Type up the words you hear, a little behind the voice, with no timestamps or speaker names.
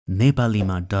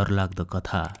नेपालीमा डरलाग्दो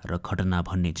कथा र घटना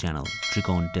भन्ने च्यानल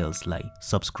ट्रिकोन टेल्सलाई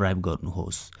सब्स्क्राइब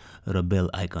गर्नुहोस् र बेल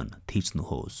आइकन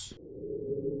थिच्नुहोस्।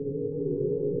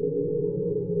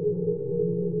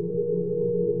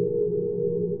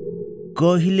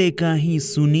 कहिलेकाहीँ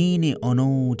सुनिने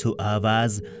अनौठो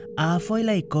आवाज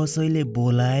आफैलाई कसैले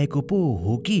बोलाएको पो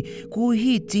हो कि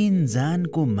कोही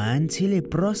चिनजानको मान्छेले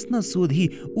प्रश्न सोधी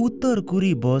उत्तर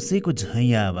कुरी बसेको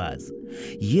झैँ आवाज।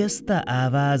 यस्ता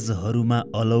आवाजहरूमा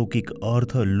अलौकिक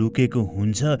अर्थ लुकेको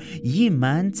हुन्छ। यी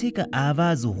मान्छेका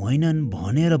आवाज होइनन्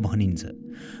भनेर भनिन्छ,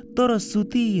 तर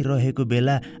सुतिरहेको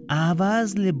बेला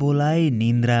आवाजले बोलाए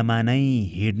निन्द्रामा नै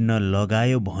हिँड्न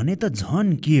लगायो भने त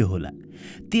झन् के होला।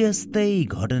 त्यस्तै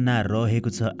घटना रहेको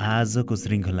छ आजको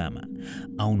श्रृङ्खलामा।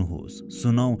 आउनुहोस्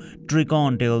सुनौ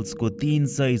ट्रिकोन टेल्सको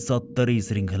 370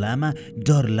 श्रृङ्खलामा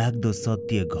डरलाग्दो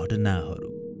सत्य घटनाहरू।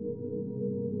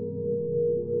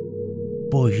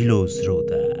 पहिलो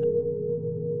श्रोता,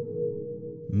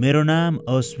 मेरो नाम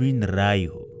अश्विन राई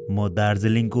हो। म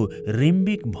दार्जिलिङको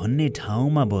रिम्बिक भन्ने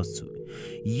ठाउँमा बस्छु।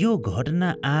 यो घटना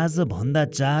आजभन्दा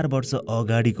 4 वर्ष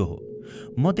अगाडिको हो।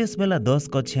 म त्यसबेला 10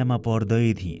 कक्षामा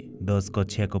पढ्दै थिएँ। 10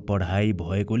 कक्षाको पढाइ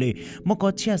भएकोले म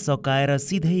कक्षा सकाएर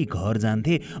सिधै घर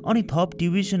जान्थेँ अनि थप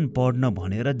ट्युसन पढ्न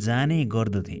भनेर जाने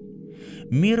गर्दथेँ।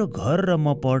 मेरो घर र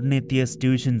म पढ्ने त्यस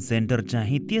ट्युसन सेन्टर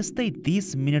चाहिँ त्यस्तै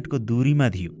 30 मिनटको दूरीमा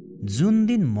थियो। जुन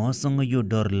दिन मसँग यो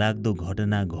डरलाग्दो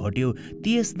घटना घट्यो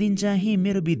त्यस दिन चाहिँ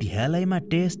मेरो विद्यालयमा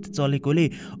टेस्ट चलेकोले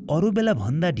अरू बेला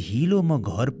भन्दा ढिलो म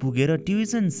घर पुगेर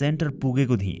ट्युसन सेन्टर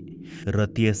पुगेको थिएँ र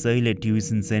त्यसैले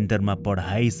ट्युसन सेन्टरमा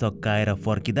पढाइ सकाएर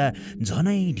फर्किँदा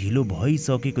झनै ढिलो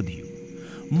भइसकेको थियो।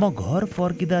 म घर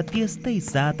फर्किँदा त्यस्तै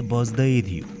 7 बज्दै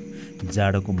थियो।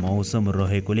 जाडोको मौसम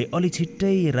रहेकोले अलि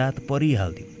छिट्टै रात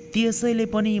परिहाल्थ्यो। त्यसैले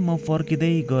पनि म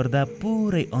फर्किँदै गर्दा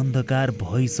पुरै अन्धकार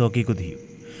भइसकेको थियो।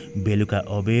 बेलुका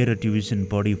अबेर ट्युसन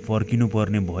पढी फर्किनु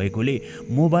पर्ने भएकोले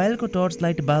मोबाइलको टर्च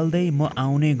लाइट बाल्दै म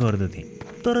आउने गर्दथेँ।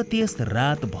 तर त्यस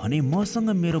रात भने मसँग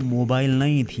मेरो मोबाइल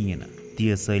नै थिएन।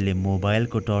 त्यसैले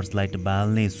मोबाइलको टर्च लाइट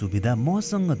बाल्ने सुविधा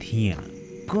मसँग थिएन।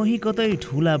 कहीँ कतै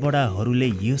ठुला बडाहरूले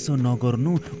यसो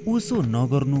नगर्नु उसो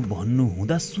नगर्नु भन्नु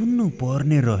हुँदा सुन्नु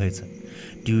पर्ने रहेछ।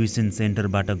 ट्युसन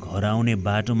सेन्टरबाट घर आउने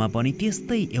बाटोमा पनि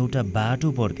त्यस्तै एउटा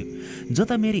बाटो पर्थ्यो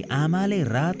जता मेरी आमाले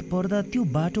रात पर्दा त्यो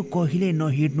बाटो कहिले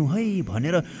नहिँड्नु है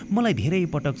भनेर मलाई धेरै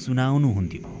पटक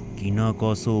सुनाउनुहुन्थ्यो। किन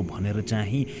कसो भनेर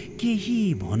चाहिँ केही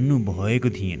भन्नु भएको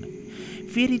थिएन।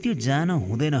 फेरि त्यो जान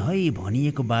हुँदैन है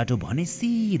भनिएको बाटो भने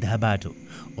सिधा बाटो।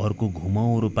 अर्को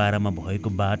घुमौरो पारामा भएको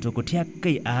बाटोको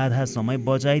ठ्याक्कै आधा समय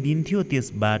बचाइदिन्थ्यो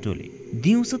त्यस बाटोले।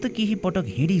 दिउँसो त केही पटक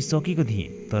हिँडिसकेको थिएँ,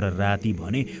 तर राति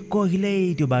भने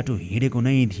कहिल्यै त्यो बाटो हिँडेको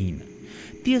नै थिइनँ।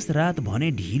 त्यस रात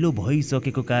भने ढिलो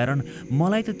भइसकेको कारण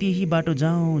मलाई त त्यही बाटो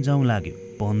जाउँ जाउँ लाग्यो।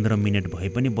 15 मिनट भए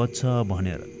पनि बच्छ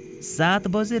भनेर। 7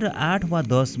 बजेर 8 वा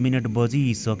 10 मिनट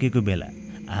बजिसकेको बेला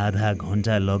आधा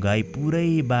घन्टा लगाई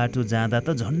पुरै बाटो जाँदा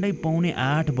त झन्डै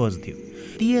 7:45 बज्थ्यो।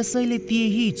 त्यसैले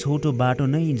त्यही छोटो बाटो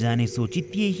नै जाने सोची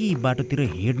त्यही बाटोतिर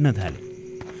हिँड्न थालेँ।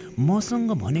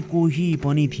 मसँग भने कोही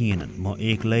पनि थिएनन्। म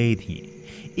एक्लै थिएँ।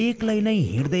 एक्लै नै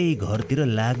हिँड्दै घरतिर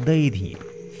लाग्दै थिएँ।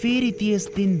 फेरि त्यस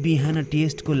दिन बिहान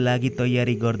टेस्टको लागि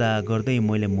तयारी गर्दा गर्दै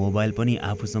मैले मोबाइल पनि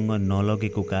आफूसँग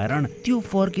नलगेको कारण त्यो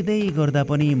फर्किँदै गर्दा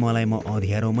पनि मलाई म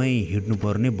अँध्यारोमै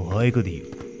हिँड्नुपर्ने भएको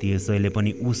थियो। त्यसैले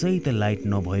पनि उसै त लाइट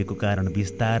नभएको कारण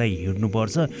बिस्तारै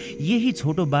हिँड्नुपर्छ, यही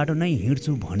छोटो बाटो नै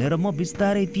हिँड्छु भनेर म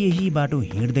बिस्तारै त्यही बाटो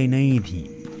हिँड्दै नै थिएँ।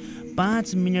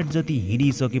 5 मिनट जति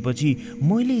हिँडिसकेपछि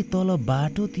मैले तल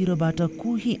बाटोतिरबाट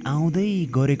कोही आउँदै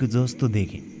गरेको जस्तो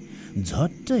देखेँ।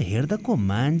 झट्ट हेर्दा को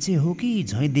मान्छे हो कि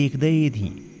झैँ देख्दै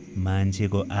थिएँ।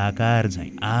 मान्छेको आकार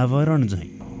झैँ, आवरण झैँ।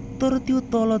 तर त्यो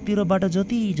तलतिरबाट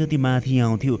जति जति माथि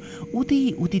आउँथ्यो उति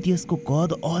उति त्यसको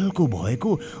कद अल्को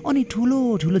भएको अनि ठुलो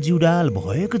ठुलो जिउडाल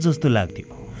भएको जस्तो लाग्थ्यो।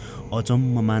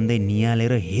 अचम्म मान्दै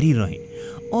नियालेर हेरिरहेँ।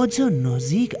 अझ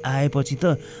नजिक आएपछि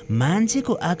त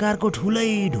मान्छेको आकारको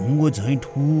ठुलै ढुङ्गो झैँ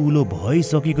ठुलो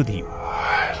भइसकेको थियो।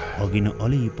 अघि न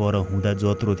अलि पर हुँदा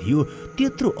जत्रो थियो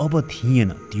त्यत्रो अब थिएन।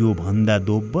 त्यो भन्दा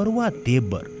दोब्बर वा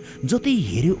तेब्बर। जति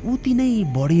हेऱ्यो उति नै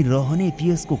बढी रहने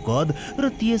त्यसको कद र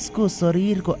त्यसको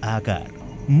शरीरको आकार।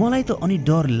 मलाई त अनि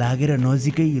डर लागेर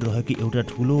नजिकै रहेको एउटा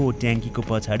ठुलो ट्याङ्कीको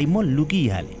पछाडि म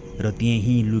लुकिहालेँ र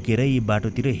त्यहीँ लुकेरै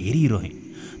बाटोतिर हेरिरहेँ।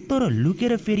 तर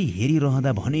लुकेर फेरि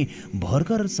हेरिरहँदा भने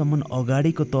भर्खरसम्म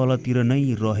अगाडिको तलतिर नै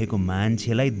रहेको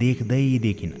मान्छेलाई देख्दै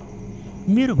देखिनँ।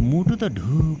 मेरो मुटु त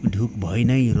ढुक ढुक भइ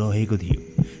नै रहेको थियो।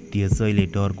 त्यसैले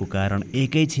डरको कारण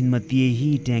एकैछिनमा त्यही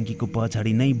ट्याङ्कीको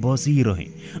पछाडि नै बसिरहेँ।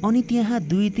 अनि त्यहाँ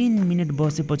 2-3 मिनट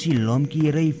बसेपछि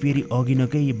लम्किएरै फेरि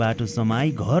अघिनकै बाटो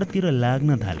समाई घरतिर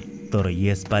लाग्न थालेँ। तर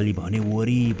यसपालि भने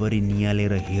वरिपरि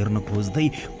नियालेर हेर्न खोज्दै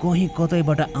कहीँ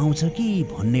कतैबाट आउँछ कि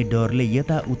भन्ने डरले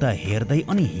यताउता हेर्दै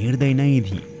अनि हिँड्दै नै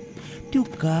थिएँ। त्यो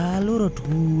कालो र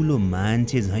ठुलो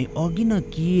मान्छे झैँ अघि न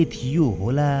के थियो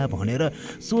होला भनेर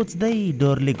सोच्दै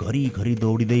डरले घरिघरि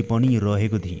दौडिँदै पनि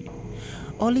रहेको थिएँ।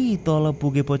 अलि तल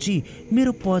पुगेपछि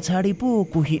मेरो पछाडि पो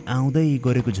कोही आउँदै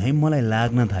गरेको झैँ मलाई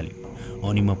लाग्न थाल्यो।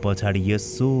 अनि म पछाडि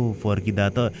यसो फर्किँदा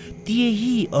त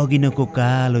त्यही अघिनको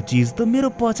कालो चिज त मेरो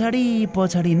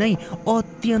पछाडि नै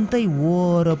अत्यन्तै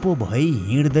वरपो भई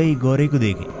हिँड्दै गरेको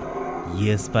देखेँ।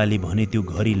 यसपालि भने त्यो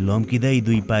घरि लम्किँदै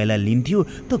 2 पाइला लिन्थ्यो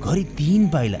त घरि 3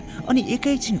 पाइला, अनि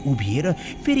एकैछिन उभिएर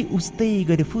फेरि उस्तै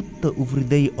गरी फुत्त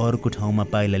उफ्रिँदै अर्को ठाउँमा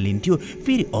पाइला लिन्थ्यो,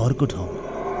 फेरि अर्को ठाउँमा।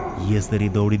 यसरी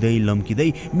दौडिँदै लम्किँदै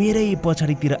मेरै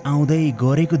पछाडितिर आउँदै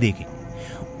गरेको देखेँ।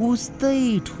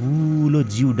 उस्तै ठुलो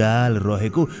जिउडाल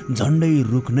रहेको झन्डै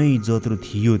रुख नै जत्रो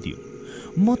थियो त्यो।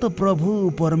 म त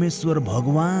प्रभु परमेश्वर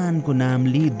भगवानको नाम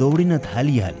लिई दौडिन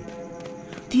थालिहालेँ।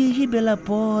 त्यही बेला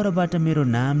परबाट मेरो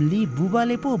नाम लिई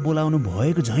बुबाले पो बोलाउनु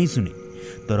भएको झैँ सुने।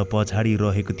 तर पछाडि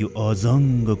रहेको त्यो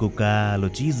अजङ्गको कालो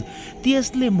चिज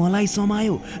त्यसले मलाई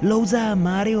समायो, लौजा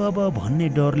मार्यो अब भन्ने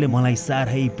डरले मलाई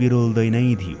साह्रै पिरोल्दै नै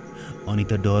थियो। अनि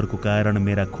त डरको कारण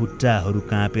मेरा खुट्टाहरू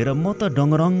काँपेर म त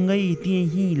डङरङ्गै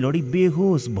त्यहीँ लडी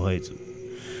बेहोस भएछु।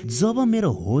 जब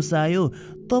मेरो होस आयो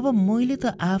तब मैले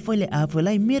त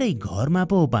आफैलाई मेरै घरमा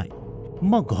पो पाएँ।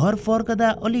 म घर फर्कदा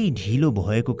अलि ढिलो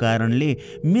भएको कारणले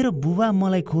मेरो बुबा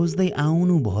मलाई खोज्दै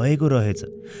आउनु भएको रहेछ।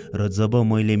 र जब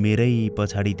मैले मेरै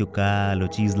पछाडि त्यो कालो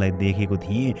चिजलाई देखेको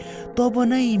थिएँ तब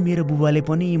नै मेरो बुबाले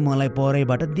पनि मलाई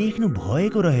परैबाट देख्नु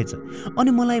भएको रहेछ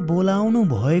अनि मलाई बोलाउनु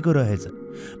भएको रहेछ।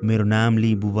 मेरो नाम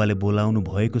लिई बुबाले बोलाउनु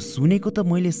भएको सुनेको त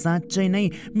मैले साँच्चै नै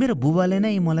मेरो बुबाले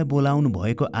नै मलाई बोलाउनु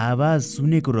भएको आवाज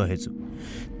सुनेको रहेछु।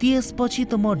 त्यसपछि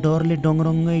त म डरले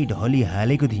डङरङ्गै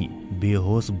ढलिहालेको थिएँ,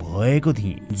 बेहोस भएको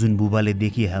थिएँ, जुन बुबाले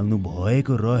देखिहाल्नु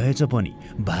भएको रहेछ पनि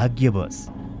भाग्यवश।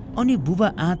 अनि बुबा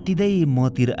आत्तिँदै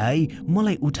मतिर आई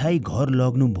मलाई उठाई घर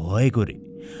लग्नु भएको रे।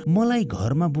 मलाई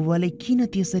घरमा बुबाले किन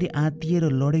त्यसरी आत्तिएर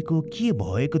लडेको, के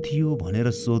भएको थियो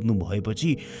भनेर सोध्नु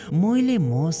भएपछि मैले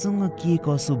मसँग के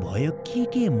कसो भयो,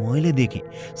 के मैले देखेँ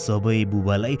सबै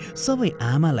बुबालाई, सबै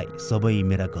आमालाई, सबै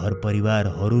मेरा घर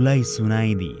परिवारहरूलाई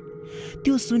सुनाइदिए।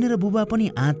 त्यो सुनेर बुबा पनि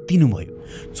आत्तिनु भयो।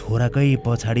 छोराकै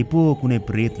पछाडि पो कुनै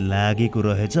प्रेत लागेको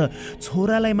रहेछ,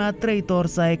 छोरालाई मात्रै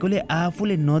तर्साएकोले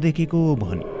आफूले नदेखेको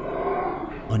भनी।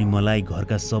 अनि मलाई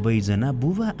घरका सबैजना,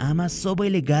 बुबा आमा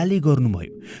सबैले गाली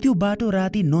गर्नुभयो, त्यो बाटो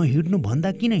राति नहिँड्नु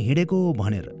भन्दा किन हिँडेको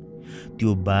भनेर।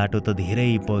 त्यो बाटो त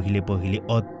धेरै पहिले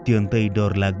अत्यन्तै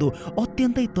डरलाग्दो,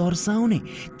 अत्यन्तै तर्साउने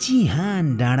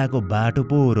चिहान डाँडाको बाटो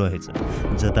पो रहेछ,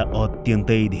 जता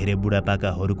अत्यन्तै धेरै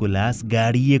बुढापाकाहरूको लास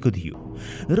गाडिएको थियो।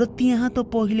 र त्यहाँ त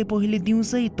पहिले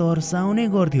दिउँसै तर्साउने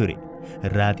गर्थ्यो रे,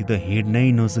 राति त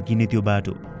हिँड्नै नसकिने त्यो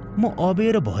बाटो। म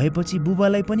अबेर भएपछि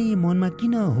बुबालाई पनि मनमा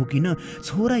किन हो किन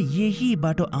छोरा यही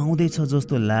बाटो आउँदैछ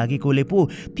जस्तो लागेकोले पो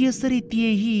त्यसरी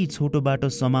त्यही छोटो बाटो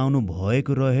समाउनु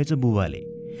भएको रहेछ बुबाले।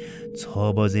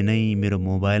 6 बजे नै मेरो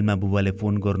मोबाइलमा बुबाले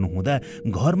फोन गर्नु हुँदा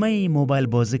घरमै मोबाइल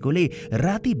बजेकोले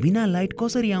राति बिना लाइट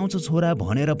कसरी आउँछ छोरा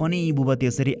भनेर पनि बुबा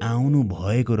त्यसरी आउनु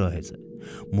भएको रहेछ।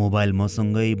 मोबाइल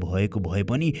मसँगै भएको भए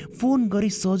पनि फोन गरी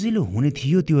सजिलो हुने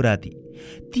थियो त्यो राति।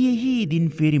 त्यही दिन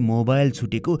फेरि मोबाइल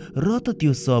छुटेको र त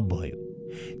त्यो सब भयो।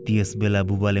 त्यस बेला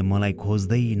बुबाले मलाई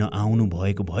खोज्दै नआउनु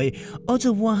भएको भए, अझ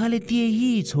उहाँले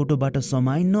त्यही छोटो बाटो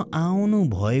समाई नआउनु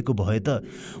भएको भए त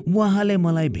उहाँले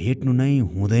मलाई भेट्नु नै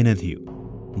हुँदैन थियो।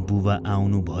 बुबा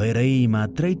आउनु भएरै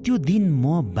मात्रै त्यो दिन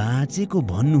म बाँचेको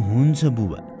भन्नुहुन्छ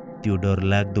बुबा। त्यो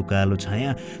डरलाग्दो कालो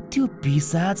छाया, त्यो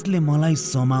पिशाचले मलाई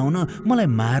समाउन, मलाई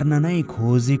मार्न नै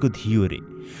खोजेको थियो रे।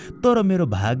 तर मेरो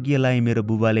भाग्यलाई मेरो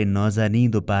बुबाले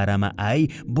नजानिदो पारामा आई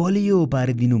बलियो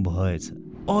पारिदिनु भएछ।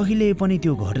 अहिले पनि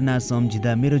त्यो घटना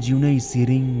सम्झिँदा मेरो जिउ नै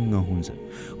सिरिङ्ग हुन्छ।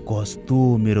 कस्तो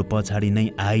मेरो पछाडि नै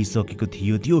आइसकेको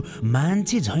थियो त्यो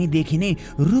मान्छे झैँ देखिने,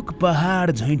 रुख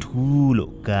पहाड झैँ ठुलो,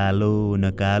 कालो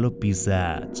न कालो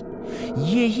पिशाच।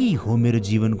 यही हो मेरो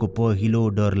जीवनको पहिलो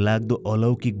डरलाग्दो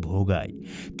अलौकिक भोगाई।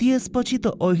 त्यसपछि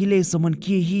त अहिलेसम्म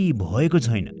केही भएको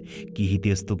छैन। केही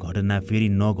त्यस्तो घटना फेरि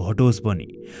नघटोस् पनि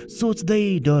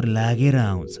सोच्दै डर लागेर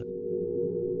आउँछ।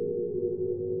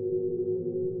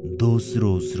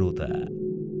 दोस्रो श्रोता,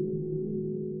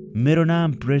 मेरो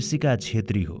नाम प्रेसिका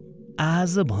छेत्री हो।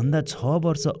 आजभन्दा 6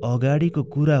 वर्ष अगाडिको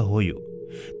कुरा हो यो।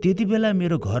 त्यति बेला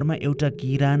मेरो घरमा एउटा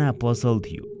किराना पसल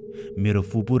थियो। मेरो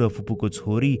फुपू र फुपूको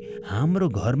छोरी हाम्रो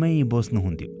घरमै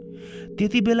बस्नुहुन्थ्यो।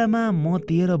 त्यति बेलामा म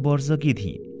 13 वर्षकी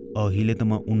थिएँ। अहिले त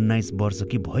म 19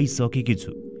 वर्षकी भइसकेकी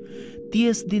छु।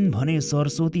 त्यस दिन भने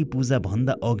सरस्वती पूजा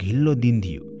भन्दा अघिल्लो दिन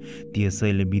थियो।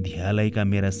 त्यसैले विद्यालयका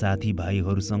मेरा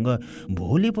साथीभाइहरूसँग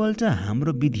भोलिपल्ट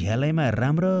हाम्रो विद्यालयमा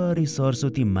राम्ररी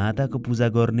सरस्वती माताको पूजा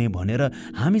गर्ने भनेर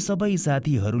हामी सबै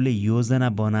साथीहरूले योजना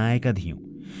बनाएका थियौँ।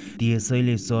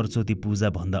 त्यसैले सरस्वती पूजा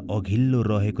भन्दा अघिल्लो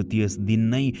रहेको त्यस दिन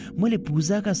नै मैले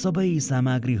पूजाका सबै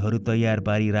सामग्रीहरू तयार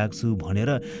पारिराख्छु भनेर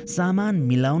सामान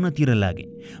मिलाउनतिर लागेँ।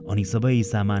 अनि सबै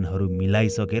सामानहरू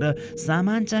मिलाइसकेर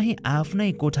सामान चाहिँ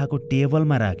आफ्नै कोठाको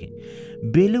टेबलमा राखेँ।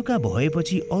 बेलुका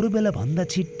भएपछि अरू बेला भन्दा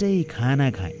छिट्टै खाना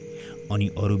खाएँ अनि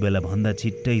अरू बेला भन्दा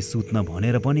छिट्टै सुत्न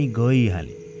भनेर पनि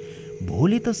गइहालेँ।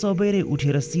 भोलि त सबेरै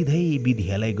उठेर सिधै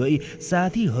विद्यालय गई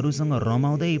साथीहरूसँग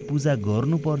रमाउँदै पूजा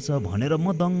गर्नुपर्छ भनेर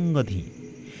म दङ्ग थिएँ।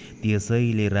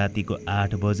 त्यसैले रातिको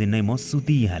 8 बजे नै म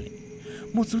सुतिहालेँ।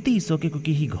 म सुतिसकेको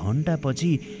केही घन्टापछि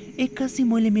एक्कासी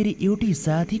मैले मेरो एउटी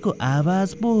साथीको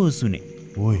आवाज पो सुने।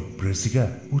 ओइ प्रेसिका,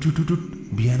 उठ उठ उठ,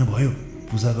 बिहान भयो,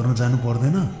 पूजा गर्न जानु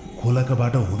पर्दैन, खोलाका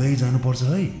बाटो हुँदै जानुपर्छ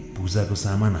है। पूजाको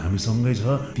सामान हामीसँगै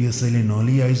छ, त्यसैले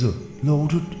नलिआइजो, ल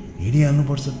उठ उठ,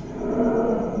 हिँडिहाल्नुपर्छ।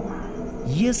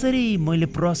 यसरी मैले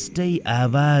प्रष्टै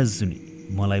आवाज सुने।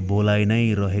 मलाई बोलाइ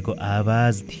नै रहेको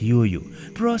आवाज थियो यो।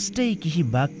 प्रष्टै केही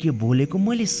वाक्य बोलेको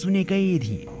मैले सुनेकै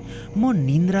थिएँ। म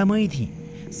निन्द्रामै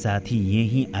थिएँ। साथी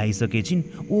यहीँ आइसकेछिन्,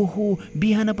 ओहो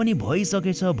बिहान पनि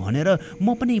भइसकेछ भनेर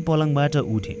म पनि पलङबाट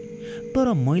उठेँ।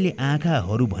 तर मैले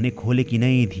आँखाहरू भने खोलेकी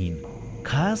नै थिइनँ।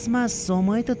 खासमा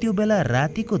समय त त्यो बेला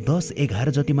रातिको 10-11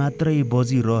 जति मात्रै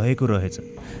बजिरहेको रहेछ।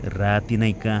 राति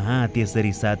नै कहाँ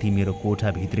त्यसरी साथी मेरो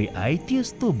कोठाभित्रै आइ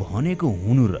त्यस्तो भनेको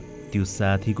हुनु र त्यो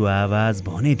साथीको आवाज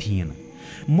भने थिएन।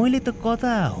 मैले त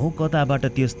कता हो कताबाट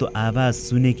त्यस्तो आवाज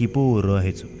सुनेकी पो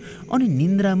रहेछु। अनि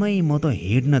निन्द्रामै म त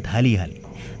हिँड्न थालिहालेँ।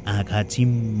 आँखा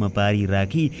चिम्म पारी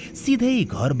राखी सिधै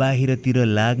घर बाहिरतिर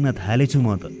लाग्न थालेछु।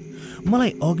 म त मलाई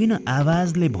अघि न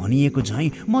आवाजले भनिएको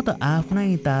झैँ म त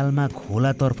आफ्नै तालमा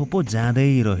खोलातर्फ पो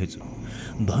जाँदै रहेछु।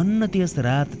 धन्न त्यस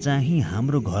रात चाहिँ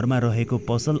हाम्रो घरमा रहेको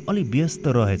पसल अलि व्यस्त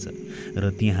रहेछ र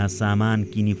त्यहाँ सामान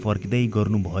किनी फर्किँदै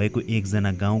गर्नुभएको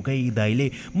एकजना गाउँकै दाइले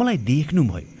मलाई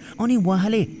देख्नुभयो। अनि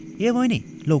उहाँले, ए बहिनी,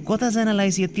 लौ कता जान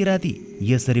लाइस यति राति,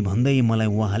 यसरी भन्दै मलाई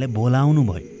उहाँले बोलाउनु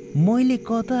भयो। मैले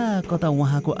कता कता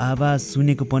उहाँको आवाज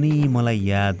सुनेको पनि मलाई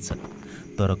याद छ।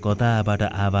 तर कताबाट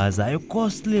आवाज आयो,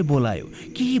 कसले बोलायो,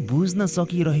 केही बुझ्न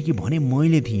सकिरहेकी भने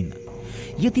मैले थिइनँ।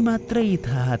 यति मात्रै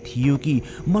थाहा थियो कि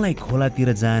मलाई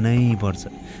खोलातिर जानै पर्छ,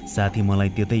 साथी मलाई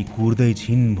त्यतै कुर्दै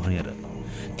छिन् भनेर।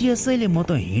 त्यसैले म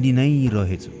त हिँडि नै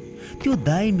रहेछु। त्यो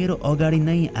दाइ मेरो अगाडि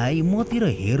नै आई मतिर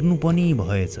हेर्नु पनि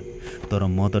भएछ। तर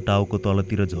म त टाउको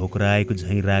तलतिर झोक्राएको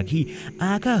झैँ राखी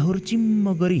आँखाहरू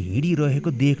चिम्म गरी हिँडिरहेको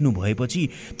देख्नु भएपछि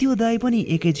त्यो दाइ पनि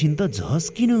एकैछिन त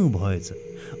झस्किनु भएछ।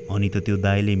 अनि त त्यो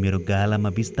दाइले मेरो गालामा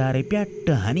बिस्तारै प्याट्ट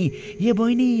हानी ए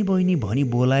बहिनी बहिनी भनी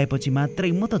बोलाएपछि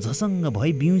मात्रै म त झसङ्ग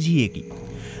भई बिउजिएँ कि।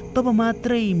 तब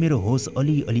मात्रै मेरो होस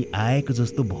अलिअलि आएको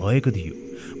जस्तो भएको थियो।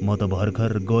 म त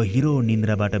भर्खर गहिरो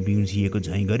निन्द्राबाट बिउजिएको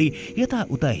झैँ गरी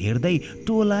यताउता हेर्दै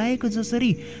टोलाएको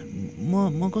जसरी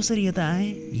म कसरी यता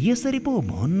आएँ यसरी पो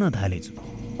भन्न थालेछु।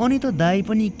 अनि त दाइ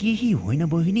पनि केही होइन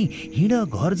बहिनी, हिँड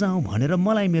घर जाउँ भनेर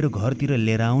मलाई मेरो घरतिर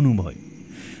लिएर आउनु भयो।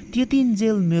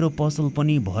 त्यतिन्जेल मेरो पसल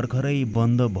पनि भर्खरै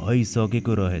बन्द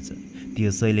भइसकेको रहेछ।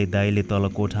 त्यसैले दाइले तल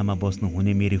कोठामा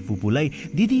बस्नुहुने मेरो फुपूलाई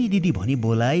दिदी दिदी भनी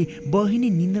बोलाई बहिनी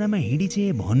निन्द्रामा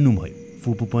हिँडिछे भन्नुभयो।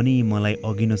 फुपू पनि मलाई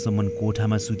अघिनसम्म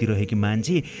कोठामा सुतिरहेकी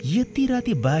मान्छे यति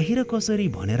राति बाहिर कसरी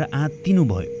भनेर आत्तिनु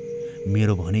भयो।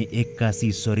 मेरो भने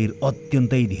एक्कासी शरीर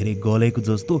अत्यन्तै धेरै गलेको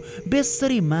जस्तो,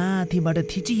 बेसरी माथिबाट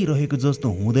थिचिरहेको जस्तो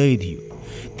हुँदै थियो।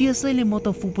 त्यसैले म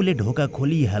त फुपूले ढोका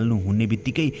खोलिहाल्नु हुने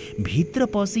बित्तिकै भित्र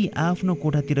पसी आफ्नो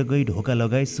कोठातिर गई ढोका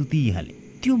लगाई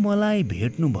सुतिहालेँ। त्यो मलाई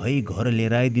भेट्नु भई घर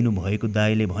लिएर आइदिनु भएको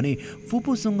दाइले भने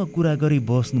फुपूसँग कुरा गरी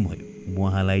बस्नुभयो।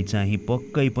 उहाँलाई चाहिँ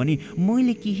पक्कै पनि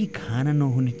मैले केही खान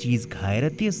नहुने चिज खाएर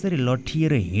त्यसरी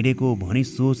लट्ठिएर हिँडेको भनी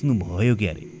सोच्नु भयो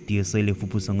क्यारे। त्यसैले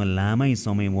फुपूसँग लामै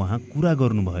समय उहाँ कुरा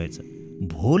गर्नुभएछ।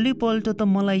 भोलिपल्ट त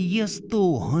मलाई यस्तो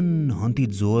हन्हन्ती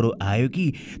ज्वरो आयो कि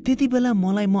त्यति बेला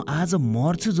मलाई म आज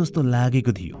मर्छु जस्तो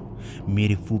लागेको थियो।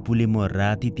 मेरो फुपूले म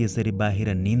राति त्यसरी बाहिर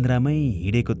निन्द्रामै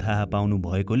हिँडेको थाहा पाउनु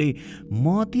भएकोले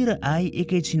मतिर आई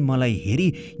एकैछिन मलाई हेरी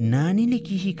नानीले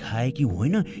केही खाए कि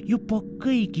होइन, यो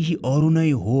पक्कै केही अरू नै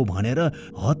हो भनेर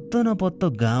हत्त नपत्त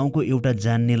गाउँको एउटा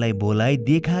जान्नेलाई बोलाई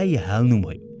देखाइहाल्नु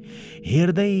भयो।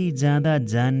 हेर्दै जाँदा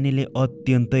जान्नेले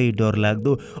अत्यन्तै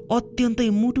डरलाग्दो, अत्यन्तै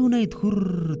मुटु नै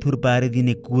थुर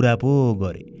पारिदिने कुरा पो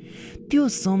गरे। त्यो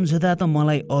सम्झदा त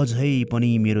मलाई अझै पनि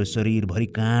मेरो शरीरभरि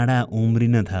काँडा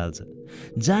उम्रिन थाल्छ।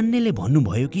 जान्नेले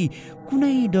भन्नुभयो कि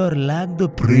कुनै डर लाग्दो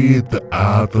प्रेत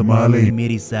आत्माले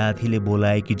मेरी साथीले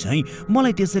बोलाएकी झैँ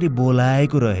मलाई त्यसरी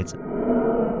बोलाएको रहेछ।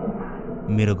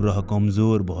 मेरो ग्रह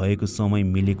कमजोर भएको समय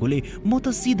मिलेकोले म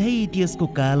त सिधै त्यसको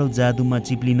कालो जादुमा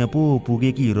चिप्लिन पो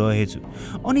पुगेकी रहेछु।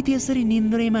 अनि त्यसरी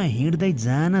निन्द्रेमा हिँड्दै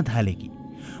जान थालेकी।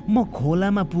 म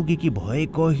खोलामा पुगेकी भए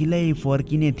कहिल्यै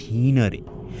फर्किने थिइनँ रे।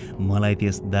 मलाई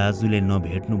त्यस दाजुले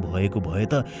नभेट्नु भएको भए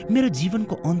त मेरो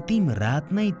जीवनको अन्तिम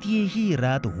रात नै त्यही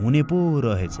रात हुने पो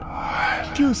रहेछ।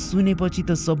 त्यो सुनेपछि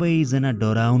त सबैजना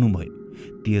डराउनु भयो।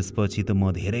 त्यसपछि त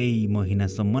म धेरै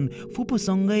महिनासम्म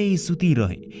फुपूसँगै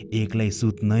सुतिरहेँ, एक्लै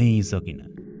सुत्नै सकिनँ।